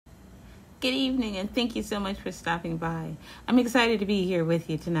Good evening, and thank you so much for stopping by. I'm excited to be here with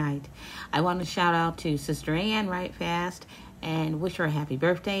you tonight. I want to shout out to Sister Ann right fast and wish her a happy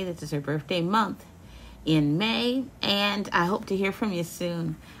birthday. This is her birthday month in May, and I hope to hear from you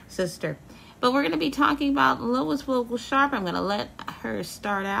soon, sister. But we're going to be talking about Lois Vogel Sharp. I'm going to let her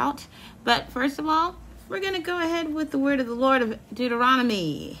start out. But first of all, we're going to go ahead with the word of the Lord of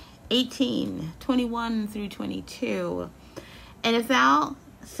Deuteronomy 18:21 through 22. And if thou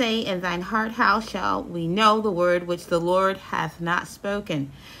say in thine heart, how shall we know the word which the Lord hath not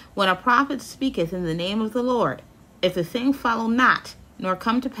spoken? When a prophet speaketh in the name of the Lord, if the thing follow not, nor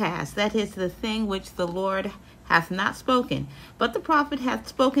come to pass, that is the thing which the Lord hath not spoken, but the prophet hath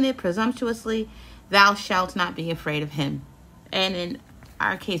spoken it presumptuously, thou shalt not be afraid of him. And in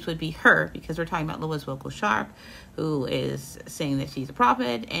our case would be her, because we're talking about Lois Vogel Sharp, who is saying that she's a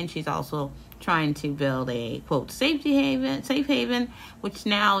prophet, and she's also trying to build a, quote, safe haven, which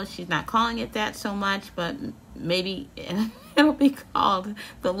now she's not calling it that so much, but maybe it'll be called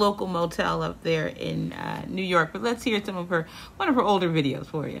the local motel up there in New York. But let's hear one of her older videos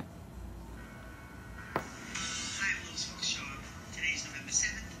for you. Hi, Lois Vogel Sharp. Today's November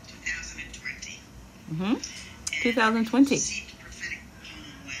 7th, 2020. 2020.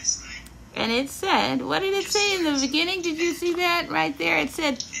 Last night. And it said, what did it say in the beginning? Did you see that right there? It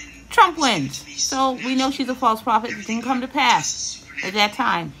said, Trump wins. So we know she's a false prophet. It didn't come to pass at that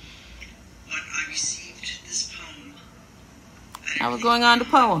time. But I received this poem. Now we're going on to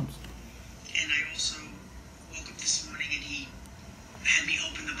poems. And I also woke up this morning and he had me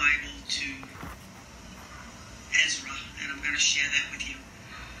open the Bible to Ezra. And I'm going to share that with you.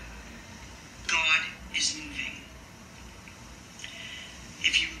 God is moving.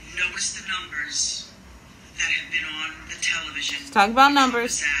 If you notice the numbers that have been on the television. Let's talk about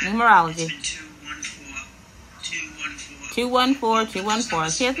numbers, numerology. It's been 214, 214,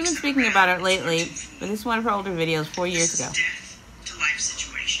 214. She hasn't been speaking about it lately, but this is one of her older videos 4 years ago. Death to life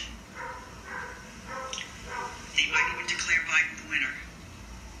situation. They might even declare Biden the winner,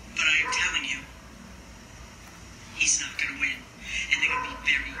 but I am telling you, he's not going to win, and they're going to be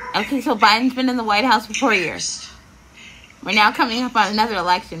very. Okay, so Biden's been in the White House for 4 years. We're now coming up on another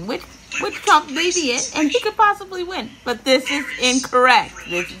election, which Trump may be in, and he could possibly win. But this is incorrect.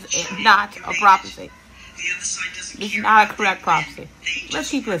 This is not a prophecy. This is not a correct prophecy. Let's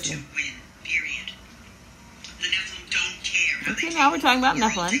keep listening. Okay, now we're talking about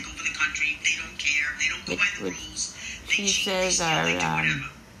Nephilim, which she says are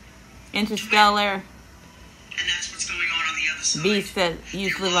interstellar beasts that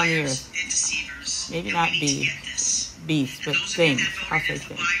used to live on the earth. Maybe not beasts, but things. I'll say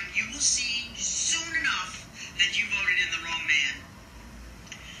things. You will see soon enough that you voted in the wrong man.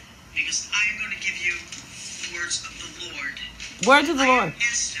 Because I am going to give you words of the Lord. Words of the Lord.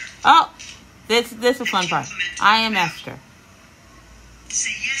 Esther. Oh, this is the fun part. I am Esther.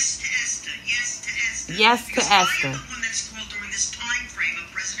 Say yes to Esther. Yes to Esther. Yes to because Esther. I am the one that's called during this time frame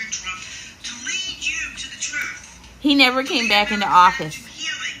of President Trump to lead you to the truth. He never came back into office.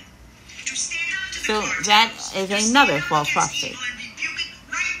 So that is another false prophecy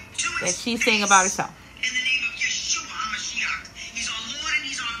that she's saying about herself. In the name of Yeshua HaMashiach, he's our Lord and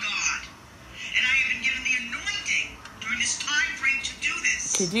he's our God. And I have been given the anointing during this time frame to do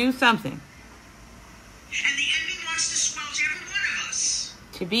this. To do something. And the enemy wants to squelch every one of us.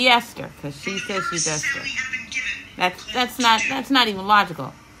 To be Esther, because she says she's Esther. That's not even logical.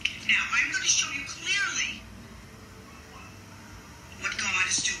 Now, I'm going to show you clearly what God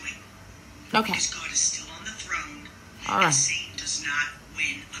is doing. Okay. Because God is still on the throne. All right. And Satan does not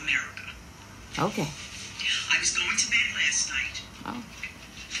win America. Okay. I was going to bed last night. Oh.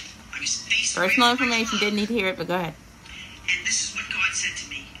 I was faced Personal away from my information. clock. Didn't need to hear it, but go ahead. And this is what God said to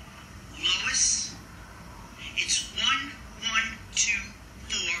me. Lois, it's 1, 1, 2,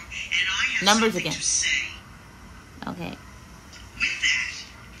 4, and I have Numbers something again. to say. Okay. With that,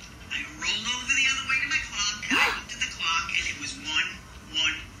 I rolled over the other way to my clock, and I looked at the clock, and it was 1,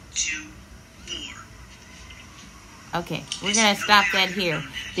 1, 2, 4. Okay. We're going to stop that here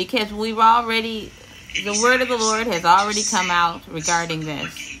because we've already, the word of the Lord has already come out regarding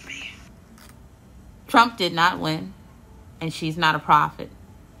this. Trump did not win, and she's not a prophet.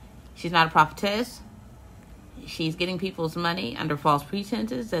 She's not a prophetess. She's getting people's money under false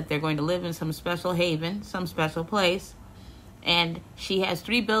pretenses that they're going to live in some special haven, some special place. And she has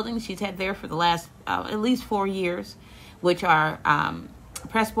 3 buildings she's had there for the last at least 4 years, which are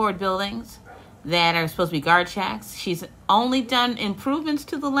press board buildings that are supposed to be guard shacks. She's only done improvements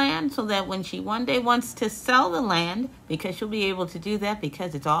to the land so that when she one day wants to sell the land, because she'll be able to do that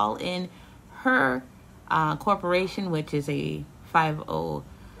because it's all in her corporation, which is a 501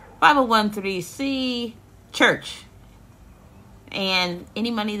 501(c) church. And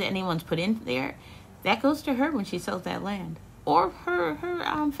any money that anyone's put in there, that goes to her when she sells that land. Or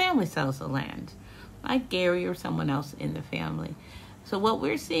her family sells the land, like Gary or someone else in the family. So what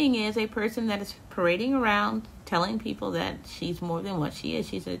we're seeing is a person that is parading around telling people that she's more than what she is.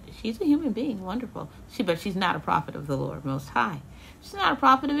 She's a human being, wonderful. But she's not a prophet of the Lord Most High. She's not a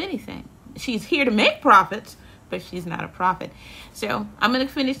prophet of anything. She's here to make profits, but she's not a prophet. So I'm going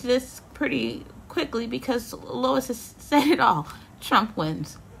to finish this pretty quickly because Lois has said it all. Trump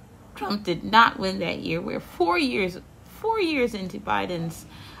wins. Trump did not win that year. We're 4 years into Biden's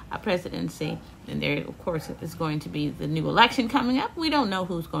presidency, and there, of course, is going to be the new election coming up. We don't know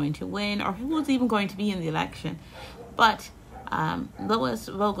who's going to win or who's even going to be in the election, but Lois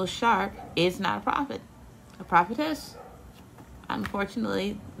Vogel Sharp is not a prophet, a prophetess.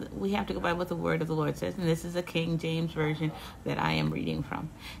 Unfortunately, we have to go by what the word of the Lord says, and this is a King James version that I am reading from.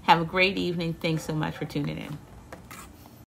 Have a great evening. Thanks so much for tuning in.